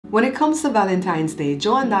When it comes to Valentine's Day,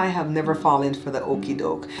 Joe and I have never fallen for the okie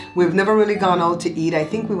doke. We've never really gone out to eat. I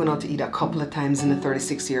think we went out to eat a couple of times in the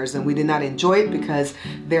 36 years and we did not enjoy it because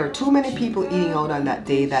there are too many people eating out on that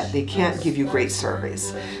day that they can't give you great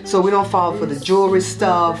service. So we don't fall for the jewelry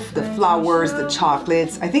stuff, the flowers, the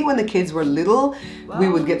chocolates. I think when the kids were little, we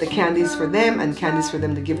would get the candies for them and candies for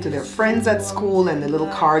them to give to their friends at school and the little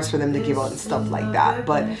cards for them to give out and stuff like that.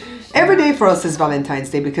 But every day for us is Valentine's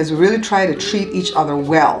Day because we really try to treat each other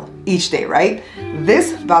well each day, right?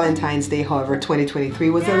 This Valentine's Day, however, 2023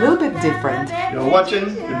 was a little bit different. You're watching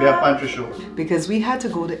the Bare Pantry Show. Because we had to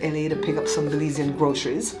go to LA to pick up some Belizean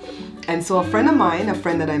groceries. And so a friend of mine, a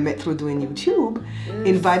friend that I met through doing YouTube,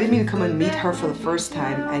 invited me to come and meet her for the first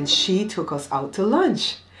time and she took us out to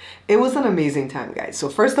lunch. It was an amazing time, guys. So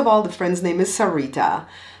first of all, the friend's name is Sarita.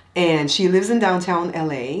 And she lives in downtown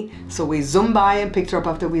LA. So we zoomed by and picked her up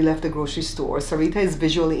after we left the grocery store. Sarita is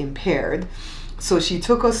visually impaired. So she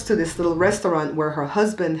took us to this little restaurant where her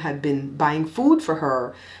husband had been buying food for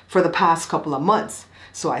her for the past couple of months.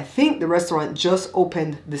 So I think the restaurant just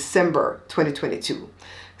opened December 2022.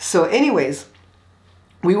 So anyways,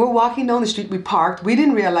 we were walking down the street, we parked. We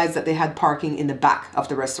didn't realize that they had parking in the back of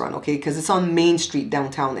the restaurant, okay? Because it's on Main Street,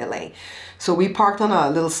 downtown LA. So we parked on a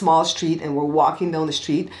little small street and we're walking down the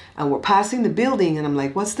street and we're passing the building and I'm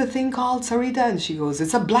like, what's the thing called, Sarita? And she goes,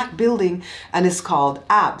 it's a black building and it's called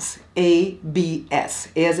ABS, A-B-S.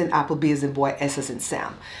 A as in apple, B as in boy, S as in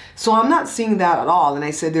Sam. So I'm not seeing that at all. And I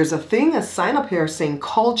said, there's a sign up here saying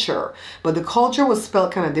culture, but the culture was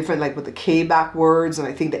spelled kind of different, like with the K backwards. And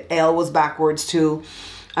I think the L was backwards too.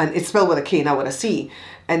 And it's spelled with a K, not with a C.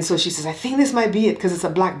 And so she says, I think this might be it because it's a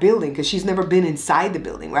black building because she's never been inside the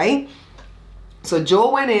building, right? So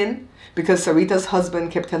Joe went in because Sarita's husband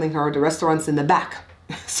kept telling her the restaurant's in the back.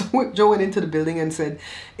 So Joe went into the building and said,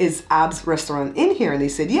 is Ab's restaurant in here? And they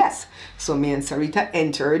said, yes. So me and Sarita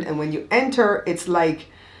entered. And when you enter, it's like,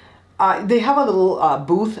 they have a little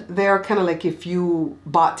booth there, kind of like if you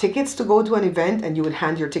bought tickets to go to an event and you would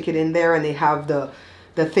hand your ticket in there and they have the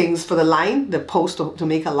things for the line, the post to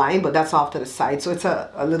make a line, but that's off to the side. So it's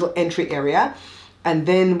a little entry area. And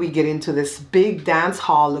then we get into this big dance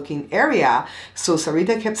hall looking area. So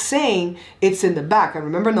Sarita kept saying it's in the back. And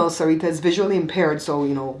remember now, Sarita is visually impaired. So,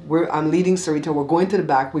 you know, I'm leading Sarita. We're going to the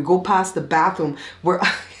back. We go past the bathroom. We're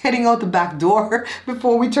heading out the back door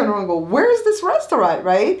before we turn around and go, where's this restaurant,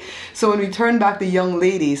 right? So when we turned back, the young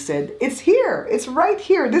lady said, it's here. It's right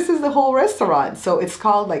here. This is the whole restaurant. So it's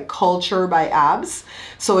called like Culture by Abs.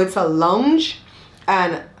 So it's a lounge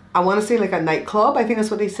and I want to say like a nightclub. I think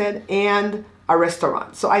that's what they said. And a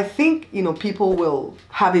restaurant. So I think, you know, people will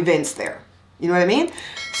have events there. You know what I mean?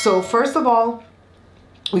 So first of all,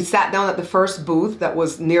 we sat down at the first booth that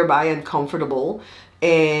was nearby and comfortable.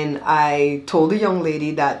 And I told the young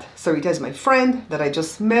lady that Sarita is my friend, that I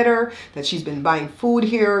just met her, that she's been buying food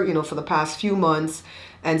here, you know, for the past few months.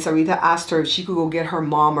 And Sarita asked her if she could go get her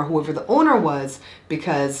mom or whoever the owner was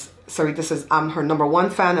because Sarita says, I'm her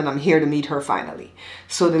 #1 fan and I'm here to meet her finally.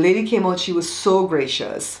 So the lady came out. She was so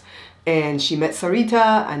gracious. And she met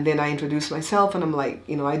Sarita and then I introduced myself and I'm like,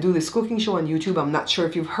 you know, I do this cooking show on YouTube. I'm not sure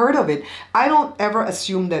if you've heard of it. I don't ever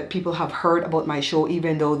assume that people have heard about my show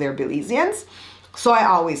even though they're Belizeans. So I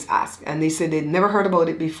always ask and they said they'd never heard about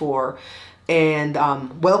it before and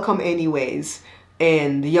welcome anyways.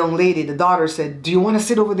 And the young lady, the daughter said, do you want to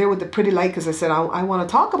sit over there with the pretty light? Because I said, I want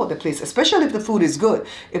to talk about the place, especially if the food is good.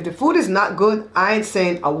 If the food is not good, I ain't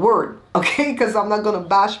saying a word, okay? Because I'm not going to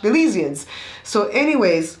bash Belizeans. So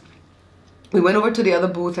anyways, we went over to the other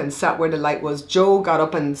booth and sat where the light was. Joe got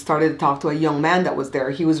up and started to talk to a young man that was there.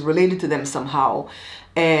 He was related to them somehow.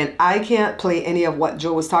 And I can't play any of what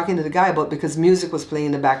Joe was talking to the guy about because music was playing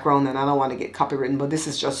in the background and I don't want to get copywritten, but this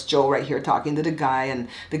is just Joe right here talking to the guy. And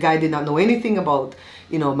the guy did not know anything about,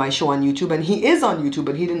 you know, my show on YouTube. And he is on YouTube,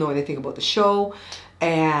 but he didn't know anything about the show.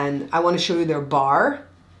 And I want to show you their bar.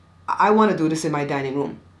 I want to do this in my dining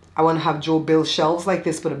room. I want to have Joe build shelves like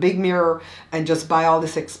this, put a big mirror and just buy all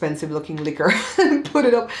this expensive looking liquor and put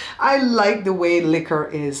it up. I like the way liquor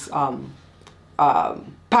is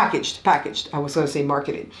packaged. I was going to say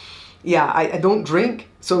marketed. Yeah, I don't drink,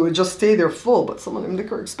 so it would just stay there full, but some of them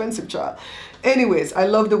liquor expensive, child. Anyways, I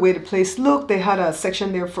love the way the place looked. They had a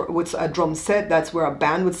section there with a drum set. That's where a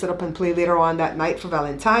band would set up and play later on that night for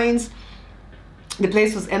Valentine's. The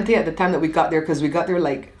place was empty at the time that we got there because we got there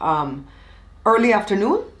like early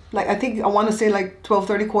afternoon. Like I want to say like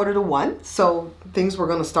 12:30, 1:45. So things were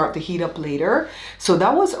going to start to heat up later. So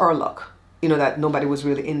that was our luck, you know, that nobody was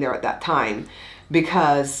really in there at that time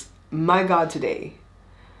because my God, today,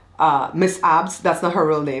 Miss Abs, that's not her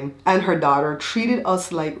real name, and her daughter treated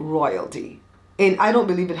us like royalty. And I don't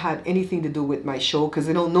believe it had anything to do with my show because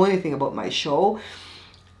they don't know anything about my show.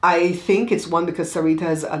 I think it's one, because Sarita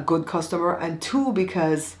is a good customer, and two,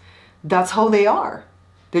 because that's how they are.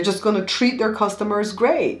 They're just going to treat their customers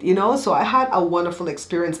great, you know? So I had a wonderful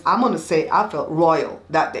experience. I'm going to say I felt royal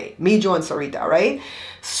that day. Me, Joe, and Sarita, right?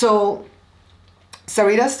 So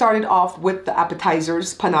Sarita started off with the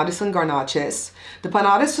appetizers, panadas and garnaches. The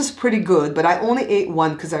panadas was pretty good, but I only ate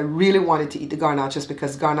one because I really wanted to eat the garnaches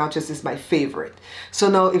because garnaches is my favorite. So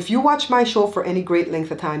now, if you watch my show for any great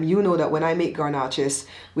length of time, you know that when I make garnaches,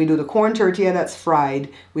 we do the corn tortilla that's fried,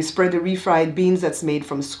 we spread the refried beans that's made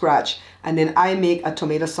from scratch, and then I make a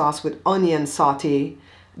tomato sauce with onion saute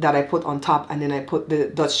that I put on top, and then I put the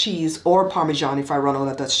Dutch cheese or Parmesan if I run out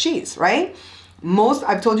of Dutch cheese, right?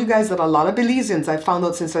 I've told you guys that a lot of Belizeans, I found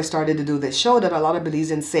out since I started to do this show, that a lot of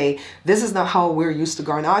Belizeans say, this is not how we're used to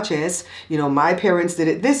garnaches. You know, my parents did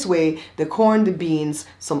it this way. The corn, the beans,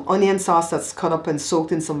 some onion sauce that's cut up and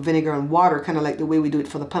soaked in some vinegar and water, kind of like the way we do it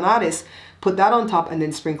for the panadas. Put that on top and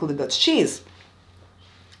then sprinkle the Dutch cheese.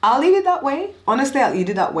 I'll eat it that way. Honestly, I'll eat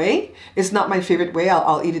it that way. It's not my favorite way.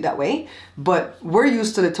 I'll eat it that way. But we're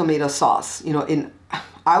used to the tomato sauce. You know,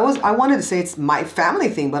 I wanted to say it's my family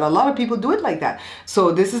thing, but a lot of people do it like that.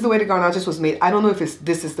 So this is the way the garnaches was made. I don't know if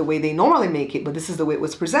this is the way they normally make it, but this is the way it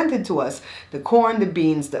was presented to us. The corn, the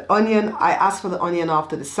beans, the onion. I asked for the onion off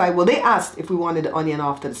to the side. Well, they asked if we wanted the onion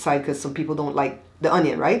off to the side because some people don't like the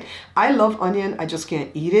onion, right? I love onion. I just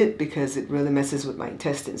can't eat it because it really messes with my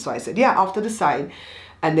intestines. So I said, yeah, off to the side.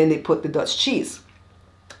 And then they put the Dutch cheese.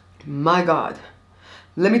 My God,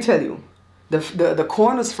 let me tell you, the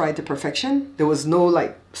corn was fried to perfection. There was no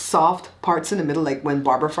like soft parts in the middle like when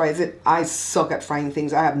Barbara fries it. I suck at frying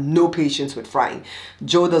things. I have no patience with frying.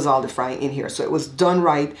 Joe does all the frying in here. So it was done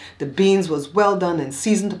right. The beans was well done and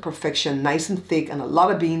seasoned to perfection, nice and thick, and a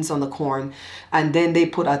lot of beans on the corn. And then they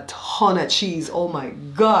put a ton of cheese. Oh my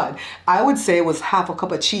God. I would say it was half a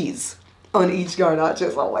cup of cheese on each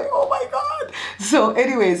garnaches. I'm like, oh my God. So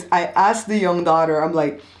anyways, I asked the young daughter, I'm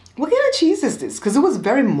like, what kind of cheese is this? Because it was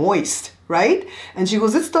very moist, right? And she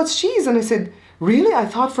goes, it's Dutch cheese. And I said, really? I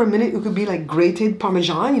thought for a minute it could be like grated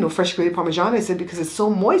Parmesan, you know, fresh grated Parmesan. I said, because it's so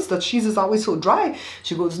moist, Dutch cheese is always so dry.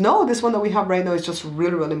 She goes, no, this one that we have right now is just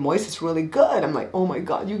really, really moist. It's really good. I'm like, oh my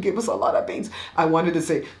God, you give us a lot of beans. I wanted to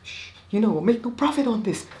say, shh, you know, we'll make no profit on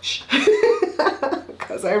this. Shh.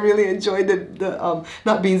 Because I really enjoyed the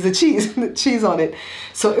not beans, the cheese, the cheese on it.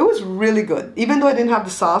 So it was really good. Even though I didn't have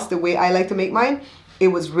the sauce the way I like to make mine, it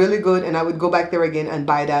was really good, and I would go back there again and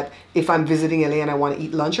buy that. If I'm visiting LA and I want to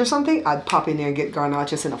eat lunch or something, I'd pop in there and get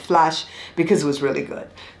garnaches in a flash because it was really good.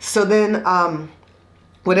 So then,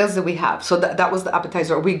 what else did we have? So that was the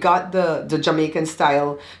appetizer. We got the Jamaican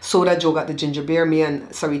style soda. Joe got the ginger beer. Me and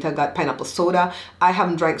Sarita got pineapple soda. I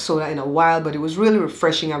haven't drank soda in a while, but it was really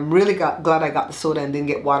refreshing. I'm really glad I got the soda and didn't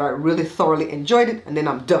get water. I really thoroughly enjoyed it, and then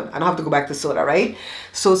I'm done. I don't have to go back to soda, right?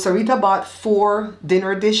 So Sarita bought 4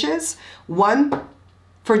 dinner dishes. One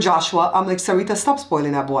for Joshua. I'm like, Sarita, stop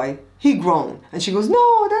spoiling that boy. He grown. And she goes,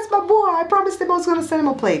 no, that's my boy. I promised him I was going to send him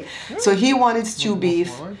a plate. So he wanted stew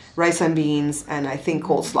beef, rice and beans, and I think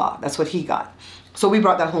coleslaw. That's what he got. So we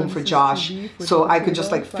brought that home for Josh. So I could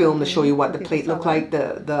just like film to show you what the plate looked like.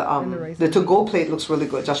 The to-go plate looks really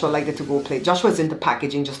good. Joshua liked the to-go plate. Joshua's into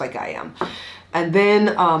packaging just like I am. And then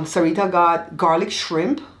Sarita got garlic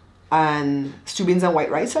shrimp and stew beans and white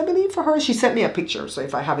rice, I believe, for her. She sent me a picture, so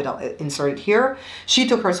if I have it, I'll insert it here. She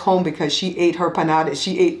took hers home because she ate her panadas.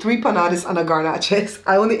 She ate 3 panadas and a garnaches.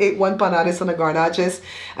 I only ate 1 panadas and a garnaches,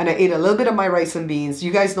 and I ate a little bit of my rice and beans.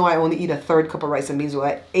 You guys know I only eat a 1/3 cup of rice and beans, so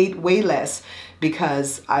I ate way less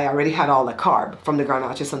because I already had all the carb from the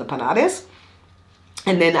garnaches and the panadas.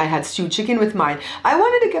 And then I had stewed chicken with mine. I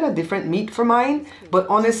wanted to get a different meat for mine, but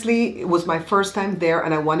honestly, it was my first time there,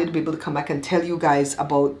 and I wanted to be able to come back and tell you guys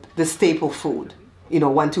about the staple food. You know,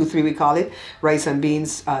 1, 2, 3 we call it. Rice and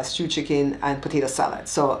beans, stewed chicken, and potato salad.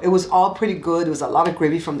 So it was all pretty good. There was a lot of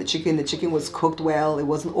gravy from the chicken. The chicken was cooked well. It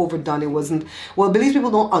wasn't overdone. It wasn't, well, Belize people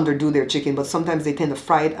don't underdo their chicken, but sometimes they tend to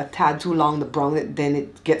fry it a tad too long to brown it, then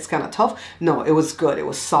it gets kind of tough. No, it was good. It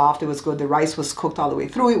was soft. It was good. The rice was cooked all the way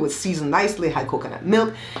through. It was seasoned nicely. Had coconut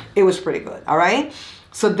milk. It was pretty good. All right.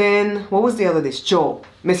 So then, what was the other dish? Joe,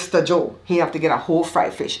 Mr. Joe, he had to get a whole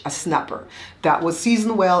fried fish, a snapper. That was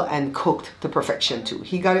seasoned well and cooked to perfection too.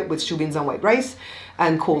 He got it with stew beans and white rice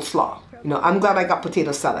and coleslaw. You know, I'm glad I got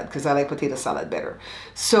potato salad because I like potato salad better.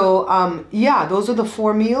 So, yeah, those are the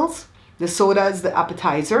 4 meals. The sodas, the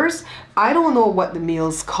appetizers. I don't know what the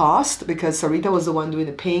meals cost because Sarita was the one doing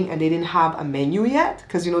the paying and they didn't have a menu yet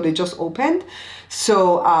because, you know, they just opened.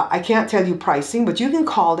 So I can't tell you pricing, but you can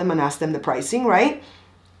call them and ask them the pricing, right?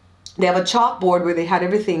 They have a chalkboard where they had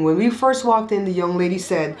everything. When we first walked in, the young lady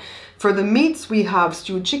said, for the meats, we have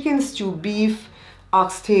stewed chicken, stewed beef,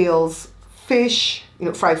 oxtails, fish,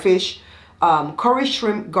 fried fish, curry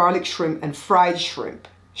shrimp, garlic shrimp, and fried shrimp.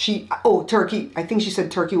 Turkey. I think she said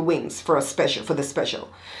turkey wings for the special.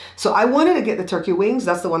 So I wanted to get the turkey wings.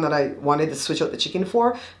 That's the one that I wanted to switch out the chicken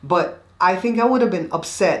for. But I think I would have been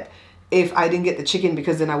upset if I didn't get the chicken,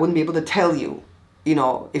 because then I wouldn't be able to tell you,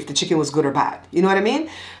 if the chicken was good or bad. You know what I mean?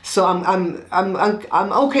 So I'm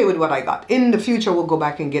okay with what I got. In the future, we'll go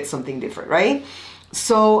back and get something different, right?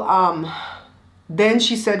 So then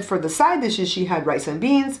she said for the side dishes, she had rice and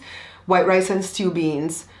beans, white rice and stew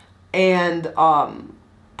beans, and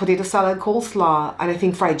potato salad, coleslaw, and I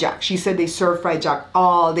think fried jack. She said they serve fried jack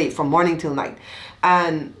all day from morning till night.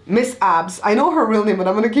 And Miss Abs, I know her real name, but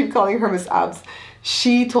I'm going to keep calling her Miss Abs.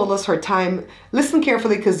 She told us her time. Listen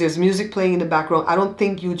carefully, because there's music playing in the background. I don't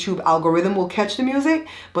think YouTube algorithm will catch the music,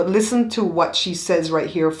 but listen to what she says right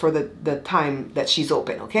here for the time that she's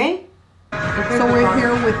open, okay? So we're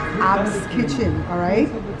here with Ab's Kitchen, all right?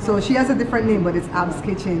 So she has a different name, but it's Ab's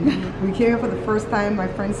Kitchen. We came here for the first time. My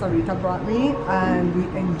friend Sarita brought me, and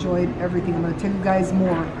we enjoyed everything. I'm going to tell you guys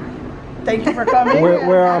more. Thank you for coming.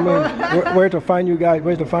 Where to find you guys?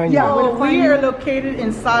 Where to find you? We are located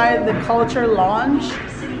inside the Culture Lounge,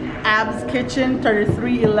 Ab's Kitchen,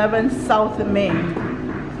 3311 South Main.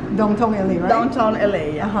 Downtown LA, right? Downtown LA,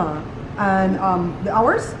 yeah. Uh-huh. And the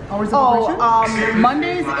hours of operation?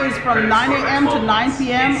 Mondays is from 9 a.m. to 9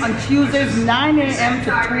 p.m. On Tuesdays, 9 a.m.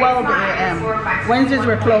 to 12 a.m. Wednesdays,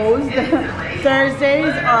 we're closed.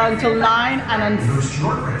 Thursdays are until 9, and on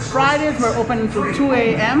Fridays, we're open until 2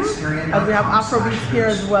 a.m. as we have Afrobeats here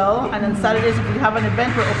as well. And on Saturdays, if we have an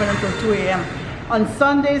event, we're open until 2 a.m. On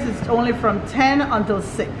Sundays, it's only from 10 until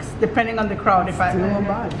 6, depending on the crowd. Some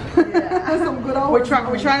good hours.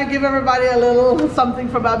 We're trying to give everybody a little something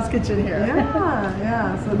from Ab's Kitchen here.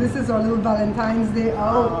 Yeah. So this is our little Valentine's Day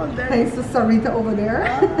out. Thanks to Sarita over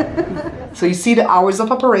there. So you see the hours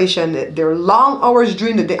of operation. They're long hours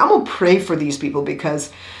during the day. I'm going to pray for these people,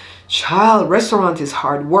 because restaurant is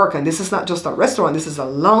hard work, and this is not just a restaurant. This is a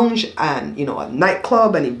lounge and a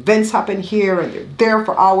nightclub, and events happen here, and they're there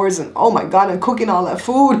for hours, and oh my God, and cooking all that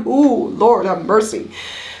food. Ooh, Lord have mercy.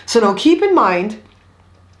 So now keep in mind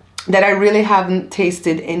that I really haven't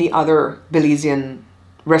tasted any other Belizean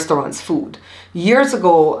restaurants' food. Years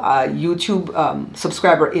ago, a YouTube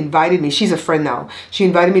subscriber invited me. She's a friend now. She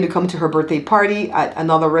invited me to come to her birthday party at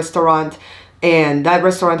another restaurant. And that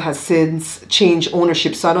restaurant has since changed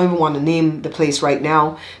ownership, so I don't even want to name the place right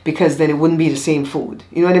now, because then it wouldn't be the same food.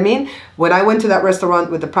 You know what I mean? When I went to that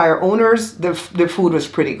restaurant with the prior owners, the food was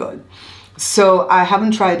pretty good. So I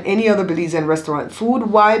haven't tried any other Belizean restaurant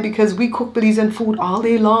food. Why? Because we cook Belizean food all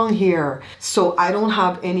day long here. So I don't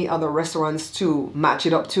have any other restaurants to match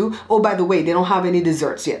it up to. Oh, by the way, they don't have any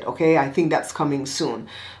desserts yet, okay? I think that's coming soon.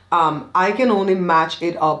 I can only match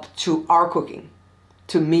it up to our cooking.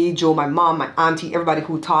 To me, Joe, my mom, my auntie, everybody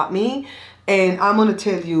who taught me. And I'm going to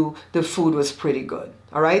tell you, the food was pretty good.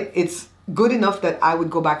 All right. It's good enough that I would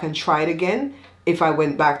go back and try it again if I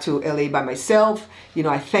went back to LA by myself.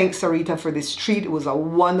 I thank Sarita for this treat. It was a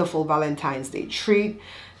wonderful Valentine's Day treat.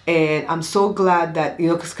 And I'm so glad that,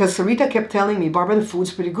 because Sarita kept telling me, Barbara, the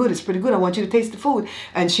food's pretty good. It's pretty good. I want you to taste the food.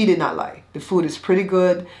 And she did not lie. The food is pretty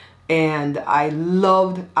good. And I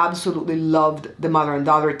absolutely loved the mother and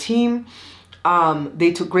daughter team.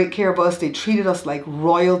 They took great care of us. They treated us like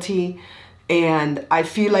royalty. And I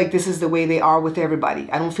feel like this is the way they are with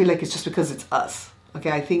everybody. I don't feel like it's just because it's us.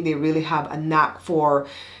 Okay, I think they really have a knack for,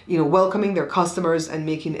 welcoming their customers and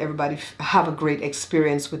making everybody have a great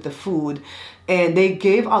experience with the food. And they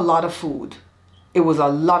gave a lot of food. It was a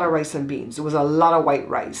lot of rice and beans. It was a lot of white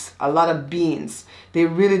rice, a lot of beans. They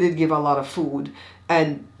really did give a lot of food.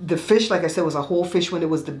 And the fish, like I said, was a whole fish. When it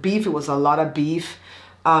was the beef, it was a lot of beef.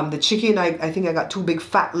 The chicken, I think I got 2 big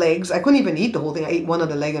fat legs. I couldn't even eat the whole thing. I ate one of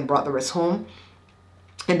the leg and brought the rest home.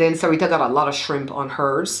 And then Sarita got a lot of shrimp on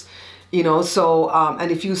hers, so,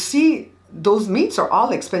 and if you see, those meats are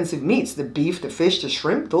all expensive meats. The beef, the fish, the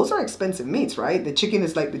shrimp, those are expensive meats, right? The chicken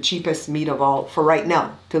is like the cheapest meat of all for right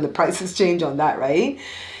now, till the prices change on that, right?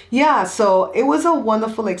 Yeah, so it was a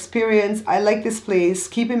wonderful experience. I like this place.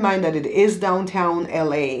 Keep in mind that it is downtown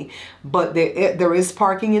LA, but there is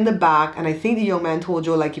parking in the back. And I think the young man told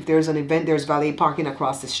you, like, if there's an event, there's valet parking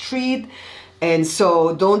across the street. And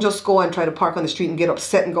so don't just go and try to park on the street and get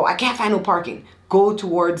upset and go, I can't find no parking. Go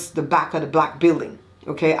towards the back of the black building.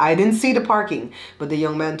 Okay, I didn't see the parking, but the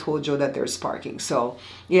young man told you that there's parking. So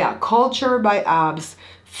yeah, Culture by Abs,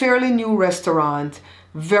 fairly new restaurant.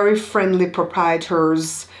 very friendly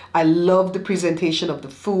proprietors. I love the presentation of the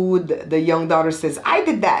food. The young daughter says, I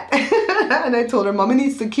did that. And I told her, Mommy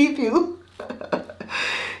needs to keep you.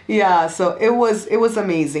 Yeah, so it was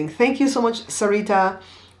amazing. Thank you so much, Sarita.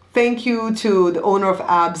 Thank you to the owner of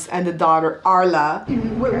Abs and the daughter, Arla.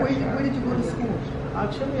 Where did you go to school?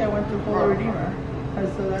 Actually, I went to Holy Redeemer.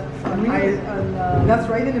 So that's that's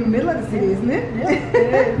right in the middle of the city, isn't it? Yes,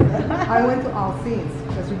 it is. I went to All Saints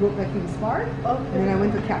because we grew up at Kings Park. Okay. And then I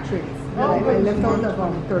went to Catherine's. Oh, I left out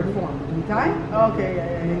of third form. Time? Okay,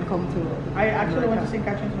 yeah. And then come to. I actually went to St.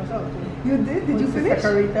 Catherine's myself too. You did? Did you finish?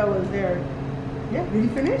 Sarita was there. Yeah. Did you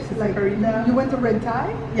finish? Like Sarita. You went to red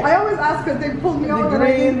tie? Yeah. I always ask because they pulled me out. The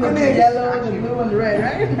green, the yellow, the blue, and the red,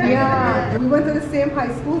 right? Yeah. We went to the same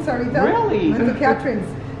high school, Sarita. Really? Went to Catherine's.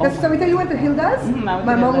 Sarita, you went to Hilda's?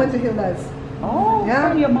 My mom went to Hilda's. Oh,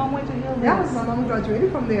 yeah. So your mom went to Hilda's? Yeah, my mom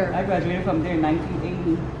graduated from there. I graduated from there in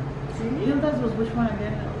 1980. Hilda's was which one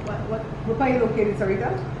again? What part are you located, Sarita?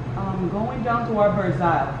 Going down toward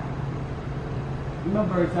Verzal. You know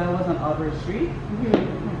Verzal was on Albert Street?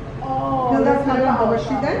 Oh, Hilda's not on Albert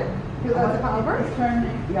Street then? Hilda's at Albert?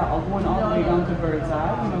 Yeah, going all the way down to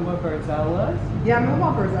Verzal. You know what Verzal was? Yeah, I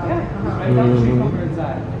remember Verzal. Yeah, right down the street from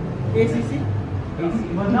Verzal. ACC?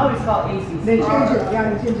 Well, now it's called ACC. They changed it.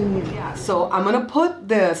 Yeah, they changed the name. Yeah, so I'm gonna put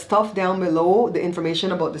the stuff down below, the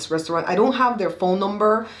information about this restaurant. I don't have their phone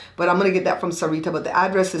number, but I'm gonna get that from Sarita. But the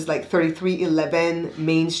address is like 3311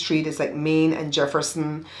 Main Street. It's like Main and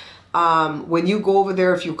Jefferson. When you go over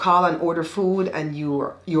there, if you call and order food and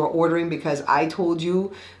you're ordering because I told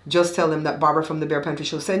you, just tell them that Barbara from the Bear Pantry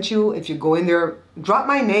Show sent you. If you go in there, drop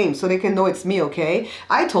my name so they can know it's me, okay?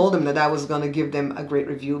 I told them that I was gonna give them a great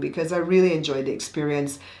review because I really enjoyed the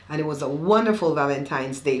experience and it was a wonderful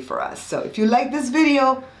Valentine's Day for us. So if you like this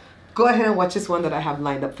video, go ahead and watch this one that I have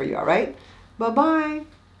lined up for you, all right? Bye-bye.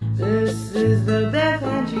 This is the Bear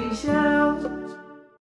Pantry Show.